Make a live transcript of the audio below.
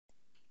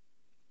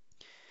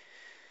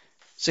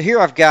So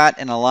here I've got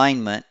an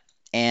alignment,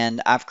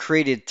 and I've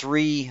created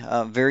three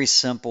very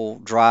simple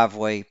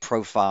driveway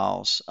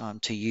profiles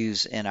to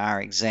use in our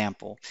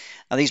example.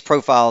 Now these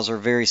profiles are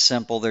very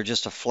simple. They're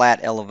just a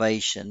flat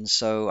elevation.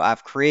 So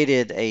I've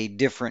created a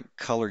different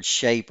colored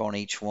shape on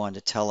each one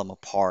to tell them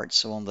apart.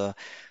 So on the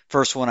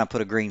first one I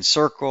put a green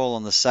circle,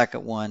 on the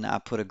second one I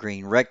put a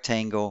green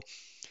rectangle,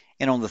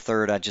 and on the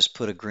third I just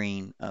put a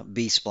green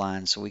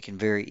B-spline so we can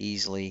very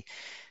easily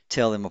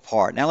tell them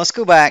apart. Now let's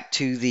go back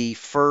to the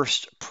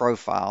first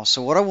profile.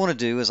 So what I want to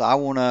do is I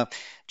want to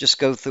just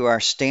go through our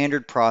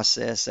standard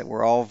process that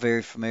we're all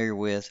very familiar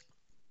with,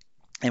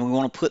 and we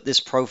want to put this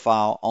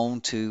profile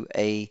onto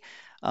a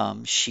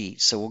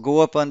sheet. So we'll go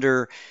up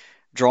under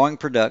Drawing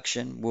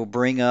Production, we'll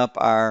bring up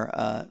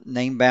our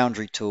Name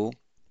Boundary tool,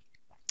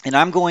 and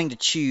I'm going to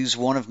choose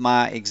one of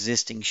my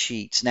existing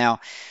sheets.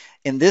 Now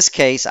in this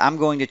case, I'm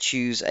going to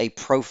choose a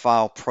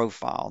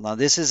profile. Now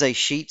this is a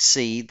sheet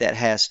C that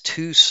has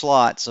two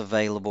slots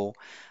available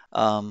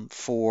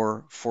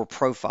for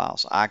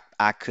profiles.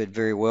 I could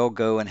very well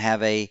go and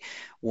have a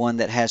one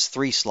that has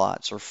 3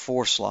 slots or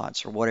 4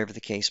 slots or whatever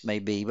the case may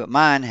be, but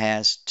mine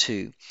has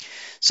 2.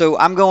 So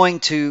I'm going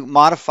to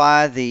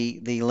modify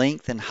the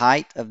length and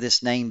height of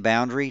this name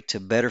boundary to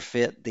better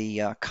fit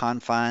the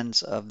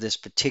confines of this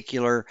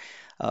particular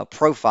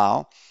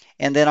profile.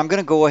 And then I'm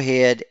going to go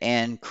ahead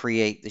and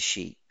create the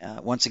sheet.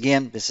 Once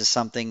again, this is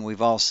something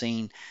we've all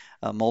seen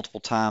multiple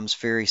times,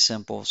 very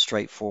simple,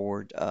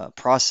 straightforward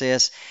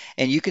process.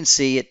 And you can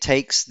see it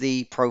takes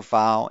the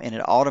profile and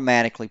it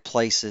automatically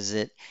places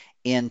it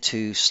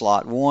into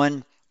slot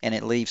 1, and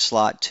it leaves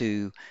slot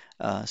 2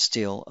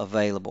 still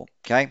available.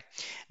 Okay,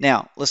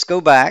 now let's go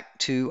back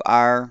to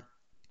our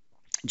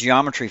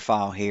geometry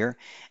file here,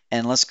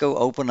 and let's go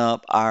open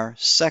up our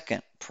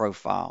second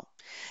profile.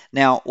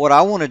 Now, what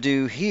I want to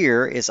do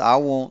here is I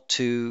want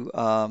to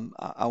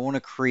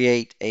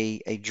create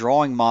a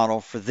drawing model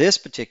for this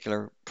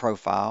particular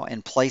profile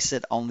and place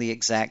it on the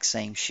exact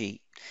same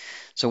sheet.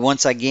 So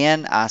once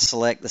again, I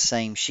select the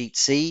same sheet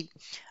seed,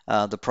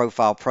 the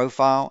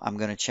profile. I'm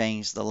going to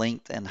change the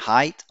length and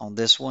height on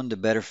this one to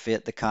better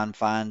fit the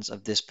confines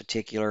of this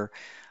particular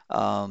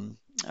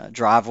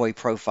driveway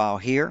profile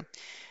here.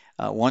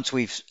 Once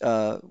we've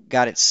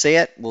got it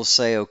set, we'll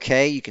say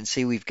OK. You can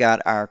see we've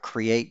got our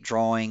Create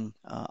Drawing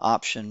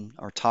option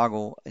or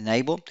toggle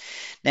enabled.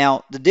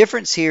 Now, the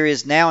difference here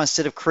is now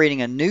instead of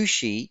creating a new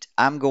sheet,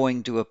 I'm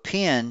going to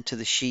append to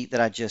the sheet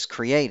that I just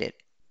created.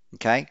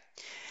 Okay.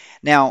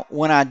 Now,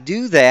 when I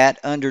do that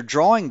under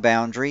Drawing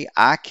Boundary,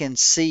 I can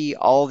see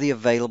all the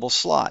available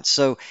slots.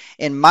 So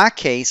in my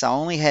case, I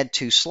only had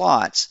 2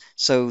 slots,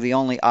 so the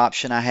only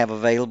option I have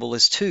available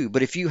is 2.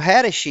 But if you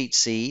had a sheet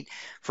seed,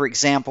 for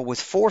example,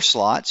 with 4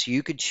 slots,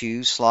 you could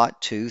choose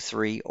slot 2,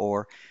 3,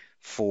 or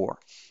 4.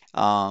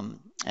 And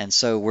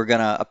so we're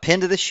going to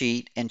append to the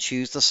sheet and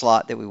choose the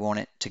slot that we want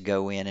it to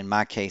go in. In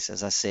my case,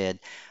 as I said,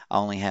 I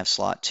only have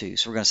slot 2.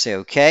 So we're going to say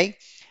OK.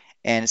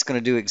 And it's going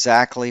to do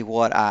exactly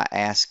what I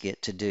ask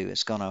it to do.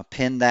 It's going to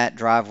append that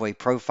driveway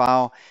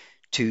profile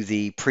to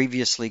the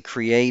previously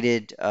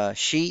created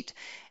sheet,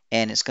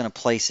 and it's going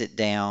to place it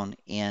down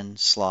in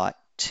slot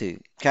 2.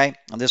 Okay,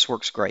 and this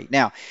works great.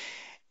 Now,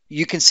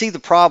 you can see the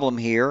problem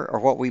here, or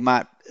what we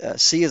might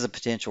see as a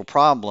potential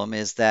problem,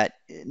 is that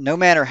no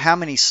matter how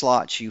many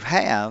slots you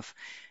have,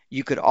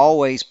 you could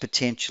always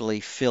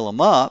potentially fill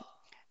them up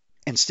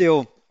and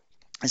still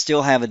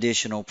have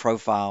additional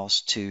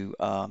profiles to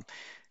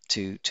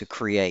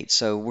create.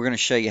 So we're going to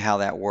show you how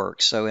that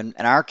works. So in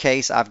our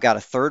case, I've got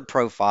a third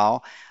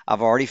profile.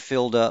 I've already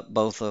filled up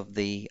both of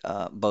the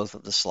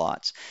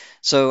slots.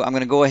 So I'm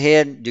going to go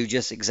ahead and do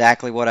just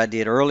exactly what I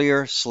did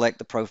earlier. Select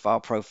the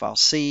profile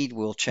seed.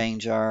 We'll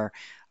change our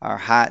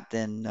height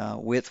and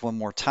width one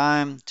more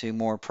time to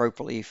more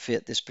appropriately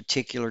fit this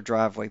particular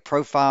driveway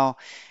profile.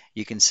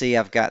 You can see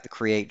I've got the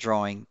Create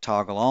Drawing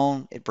toggle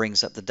on. It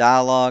brings up the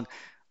dialog.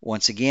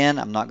 Once again,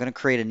 I'm not going to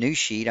create a new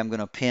sheet. I'm going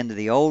to append to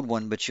the old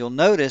one, but you'll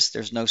notice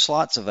there's no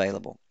slots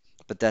available,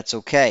 but that's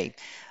okay.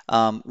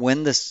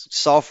 When the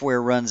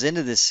software runs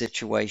into this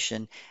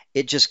situation,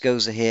 it just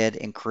goes ahead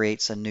and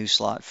creates a new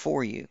slot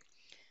for you.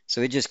 So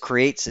it just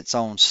creates its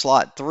own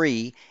slot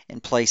 3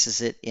 and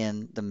places it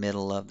in the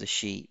middle of the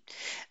sheet.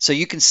 So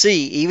you can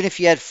see, even if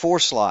you had 4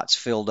 slots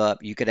filled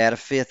up, you could add a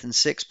 5th and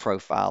 6th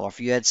profile. Or if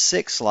you had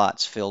 6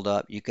 slots filled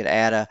up, you could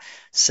add a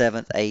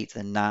 7th, 8th,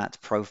 and 9th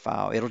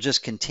profile. It'll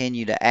just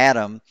continue to add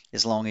them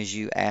as long as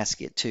you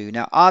ask it to.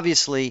 Now,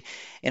 obviously,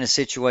 in a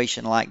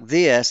situation like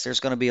this,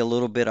 there's going to be a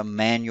little bit of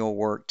manual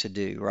work to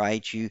do,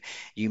 right? You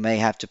may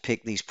have to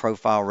pick these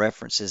profile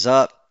references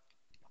up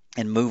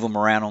and move them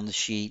around on the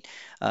sheet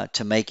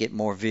to make it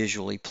more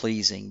visually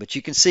pleasing. But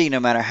you can see no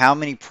matter how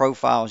many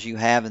profiles you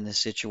have in this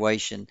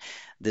situation,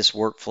 this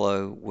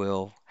workflow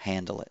will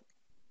handle it.